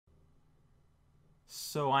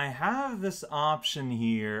So I have this option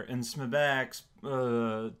here in SMBX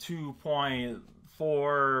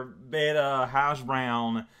 2.4 beta hash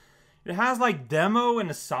brown. It has like demo and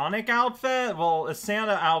a Sonic outfit. Well, a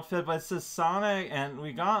Santa outfit, but it says Sonic, and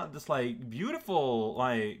we got this like beautiful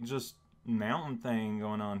like just mountain thing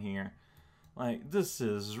going on here. Like, this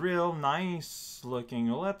is real nice looking.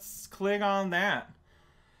 Let's click on that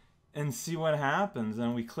and see what happens.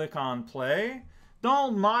 And we click on play.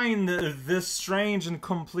 Don't mind this strange and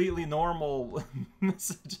completely normal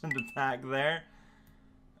message in the back there.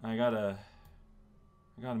 I gotta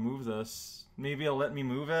move this. Maybe it'll let me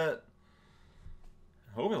move it.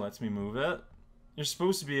 I hope it lets me move it. You're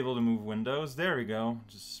supposed to be able to move windows. There we go.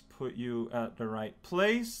 Just put you at the right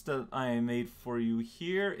place that I made for you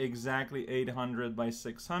here. Exactly 800 by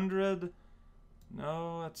 600.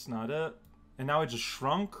 No, that's not it. And now it just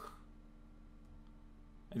shrunk.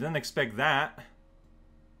 I didn't expect that.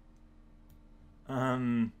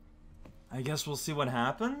 I guess we'll see what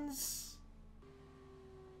happens.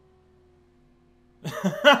 That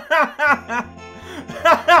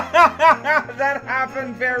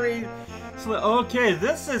happened very slowly. Okay,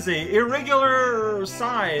 this is a irregular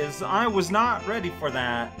size. I was not ready for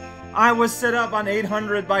that. I was set up on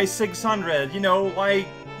 800 by 600, you know, like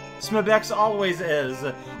SMBX always is.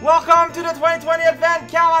 Welcome to the 2020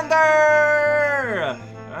 Advent Calendar!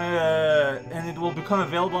 And it will become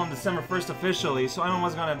available on December 1st officially, so I don't know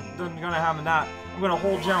what's gonna happen that. I'm gonna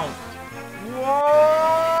hold jump.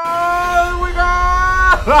 Whoa! Here we go!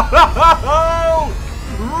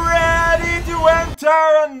 Ready to enter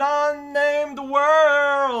an unnamed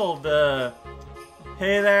world!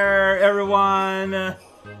 Hey there, everyone!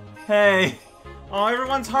 Hey! Oh,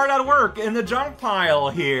 everyone's hard at work in the junk pile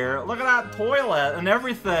here. Look at that toilet and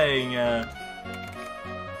everything.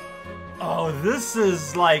 Oh, this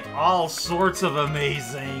is like all sorts of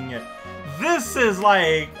amazing. This is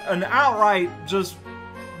like an outright just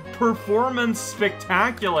performance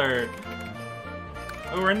spectacular.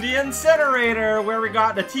 We're in the incinerator where we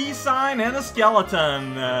got the T sign and a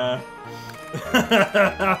skeleton.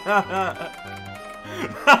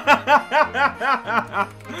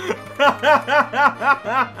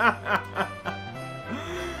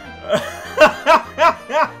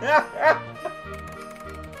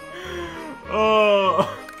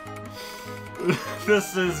 Oh,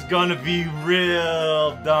 this is gonna be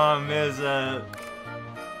real dumb, is it?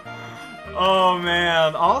 Oh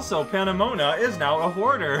man, also Panamona is now a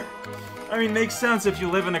hoarder. I mean, makes sense if you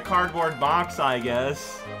live in a cardboard box, I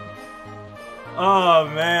guess. Oh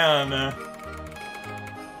man.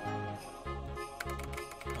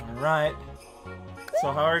 Alright.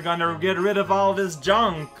 So how are we gonna get rid of all this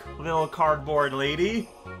junk, little cardboard lady?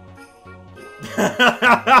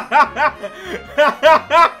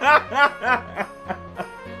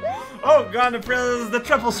 Oh, gonna press the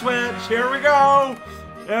triple switch. Here we go.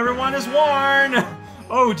 Everyone is warned.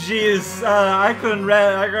 Oh, jeez. I couldn't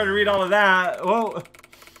read all of that. Whoa.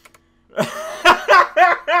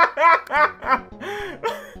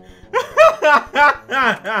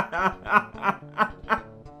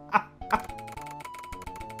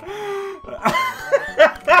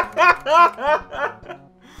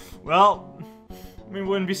 Well, we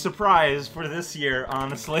wouldn't be surprised for this year,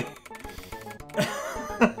 honestly.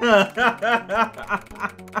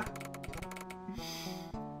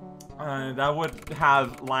 That would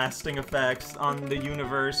have lasting effects on the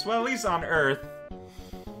universe. Well, at least on Earth.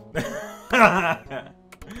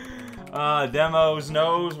 Demos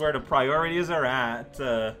knows where the priorities are at.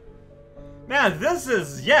 Man, this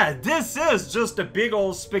is just a big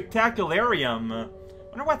old spectacularium. I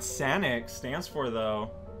wonder what SANICS stands for,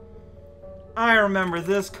 though. I remember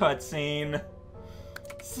this cutscene.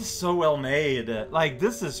 This is so well made. Like,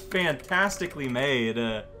 this is fantastically made.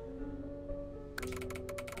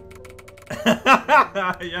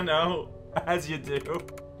 You know, as you do.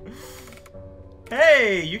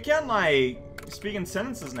 Hey, you can, like, speak in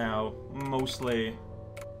sentences now, mostly.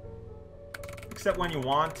 Except when you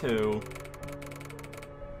want to.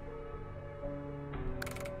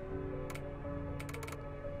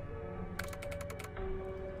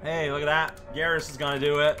 Hey, look at that. Garrus is gonna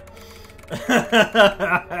do it.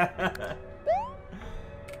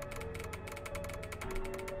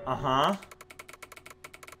 Uh-huh.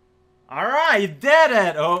 Alright, you did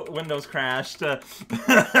it! Oh, Windows crashed.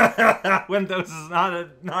 Windows is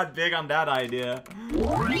not big on that idea.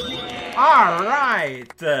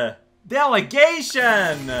 Alright!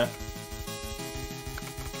 Delegation!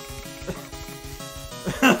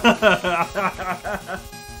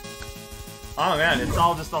 Oh man, it's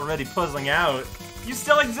all just already puzzling out. You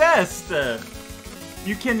still exist!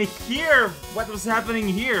 you can hear what was happening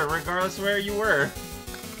here, regardless of where you were.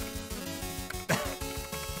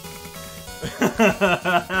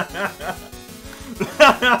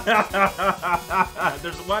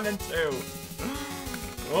 There's 1 and 2.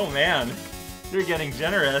 Oh man, you're getting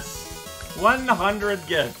generous. 100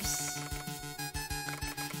 gifts.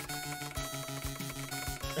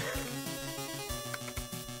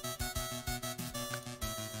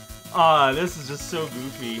 This is just so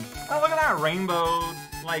goofy. Oh, look at that rainbow,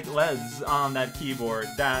 like, LEDs on that keyboard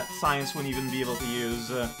that science wouldn't even be able to use.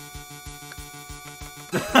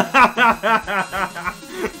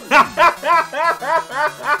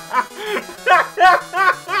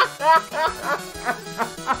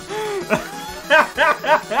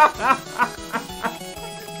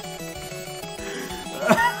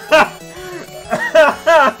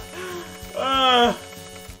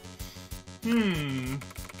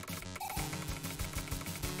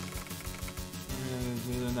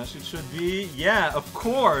 That should be, yeah, of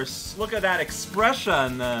course. Look at that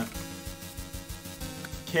expression.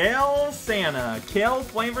 Kale Santa, kale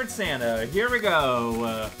flavored Santa. Here we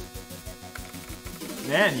go.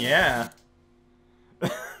 Man, yeah.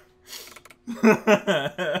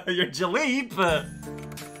 Your Jalip.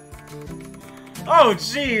 Oh,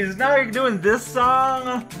 jeez, now you're doing this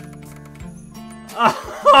song?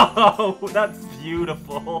 Oh, that's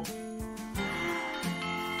beautiful.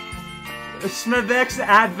 Smith's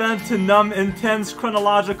advent to numb intense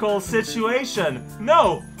chronological situation.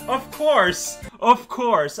 No, of course,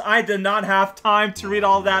 I did not have time to read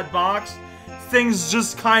all that box. Things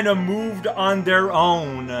just kind of moved on their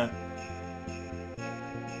own.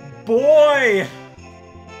 Boy!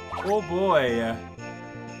 Oh boy.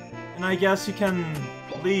 And I guess you can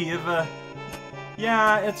leave.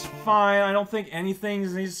 Yeah, it's fine. I don't think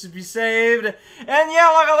anything needs to be saved. And yeah,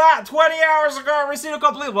 look at that! 20 hours ago, received a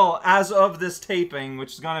complete... Well, as of this taping,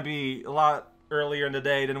 which is gonna be a lot earlier in the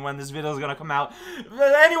day than when this video is gonna come out.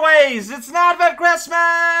 But anyways, it's now Advent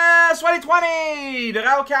Christmas 2020! The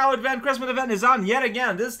Raocow Advent Christmas event is on yet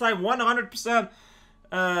again. This time 100%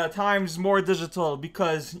 times more digital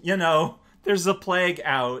because, you know, there's a plague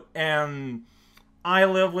out and... I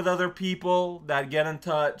live with other people that get in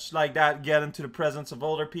touch, like that, get into the presence of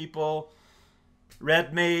older people.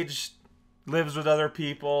 Red Mage lives with other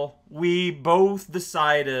people. We both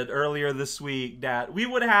decided earlier this week that we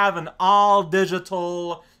would have an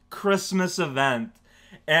all-digital Christmas event.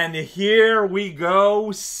 And here we go,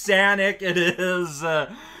 SANIC it is. I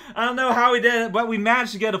don't know how we did it, but we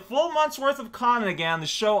managed to get a full month's worth of content again to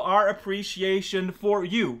show our appreciation for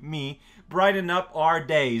you, me, brighten up our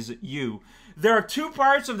days, you. There are 2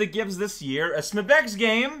 parts of the gifts this year, a Smith's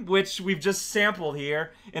game, which we've just sampled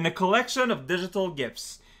here, and a collection of digital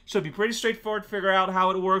gifts. Should be pretty straightforward to figure out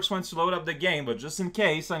how it works once you load up the game, but just in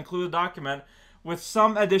case, I include a document with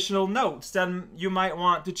some additional notes that you might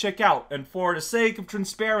want to check out. And for the sake of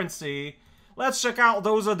transparency, let's check out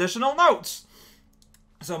those additional notes.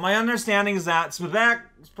 So my understanding is that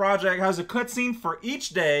Smith's project has a cutscene for each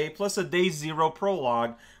day, plus a day 0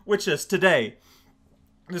 prologue, which is today.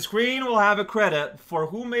 The screen will have a credit for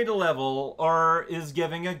who made a level or is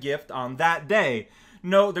giving a gift on that day.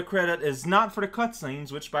 Note the credit is not for the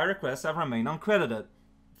cutscenes, which by request have remained uncredited.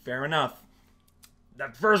 Fair enough.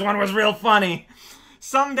 That first one was real funny.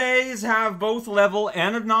 Some days have both level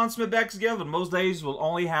and a non-Smith's gift, but most days will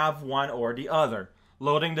only have one or the other.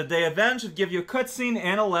 Loading the day event should give you a cutscene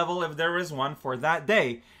and a level if there is one for that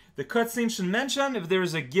day. The cutscene should mention if there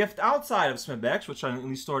is a gift outside of Smith's, which I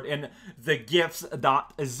only stored in the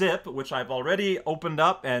gifts.zip, which I've already opened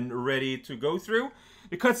up and ready to go through.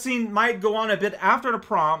 The cutscene might go on a bit after the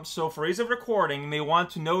prompt, so for ease of recording, you may want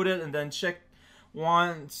to note it and then check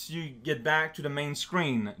once you get back to the main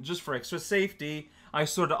screen. Just for extra safety, I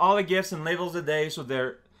stored all the gifts and labels a day, so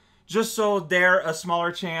they're a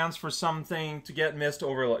smaller chance for something to get missed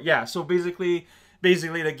or overlooked. Yeah, so basically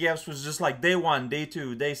the gifts was just like day 1, day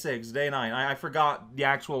 2, day 6, day 9. I forgot the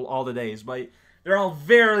actual all the days, but they're all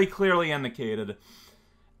very clearly indicated.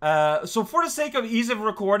 So for the sake of ease of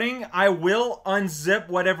recording, I will unzip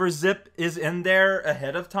whatever zip is in there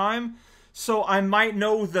ahead of time. So I might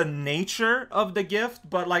know the nature of the gift,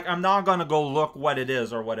 but like I'm not gonna go look what it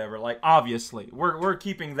is or whatever. Like obviously, we're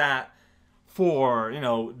keeping that for, you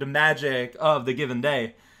know, the magic of the given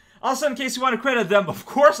day. Also, in case you want to credit them, of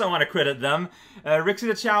course I want to credit them. Rixie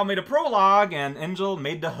the Chow made a prologue, and Angel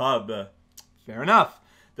made the hub. Fair enough.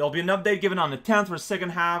 There'll be an update given on the 10th for the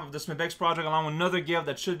second half of the Smith's project, along with another gift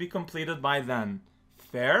that should be completed by then.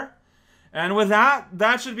 Fair? And with that,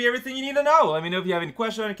 that should be everything you need to know. Let me know if you have any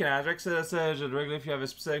questions. You can add regularly if you have a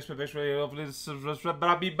specific Smith's. Hopefully, this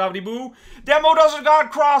boo. Demo doesn't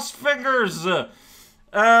got crossed fingers.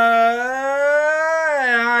 I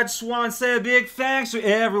just want to say a big thanks to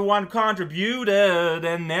everyone who contributed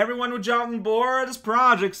and everyone who jumped on board this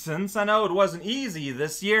project, since I know it wasn't easy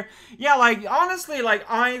this year. Yeah, like, honestly, like,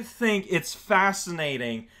 I think it's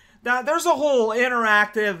fascinating that there's a whole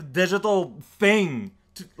interactive digital thing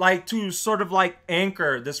to sort of, like,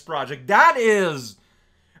 anchor this project. That is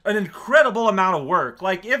an incredible amount of work.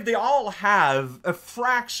 Like, if they all have a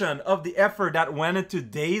fraction of the effort that went into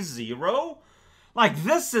day zero, like,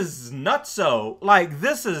 this is nutso. Like,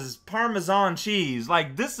 this is Parmesan cheese.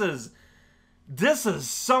 Like, this is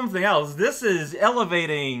something else. This is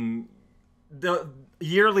elevating the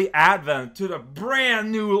yearly advent to the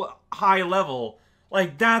brand new high level.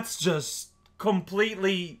 Like, that's just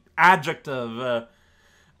completely adjective.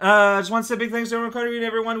 I just want to say big thanks to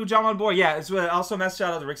everyone who jumped on board. Yeah, it's also a message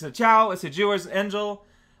shout out to Rick Chow, it's a Jewers, Angel,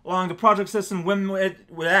 along the project assistant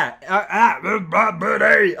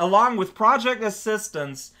along with project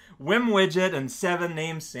assistants Wim Widget and Seven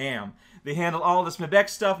named Sam. They handle all this Mebek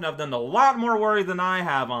stuff and have done a lot more work than I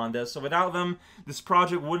have on this, so without them, this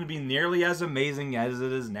project wouldn't be nearly as amazing as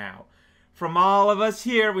it is now. From all of us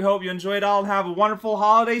here, we hope you enjoyed all and have a wonderful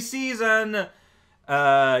holiday season.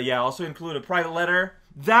 Yeah, also include a private letter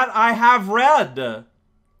that I have read.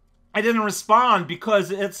 I didn't respond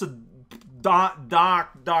because it's a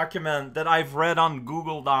document that I've read on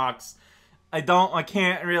Google Docs. I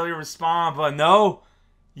can't really respond, but no.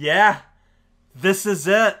 Yeah. This is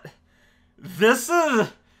it. This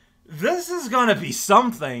is gonna be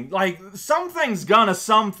something. Like, something's gonna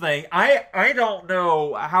something. I don't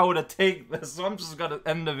know how to take this, so I'm just gonna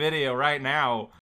end the video right now.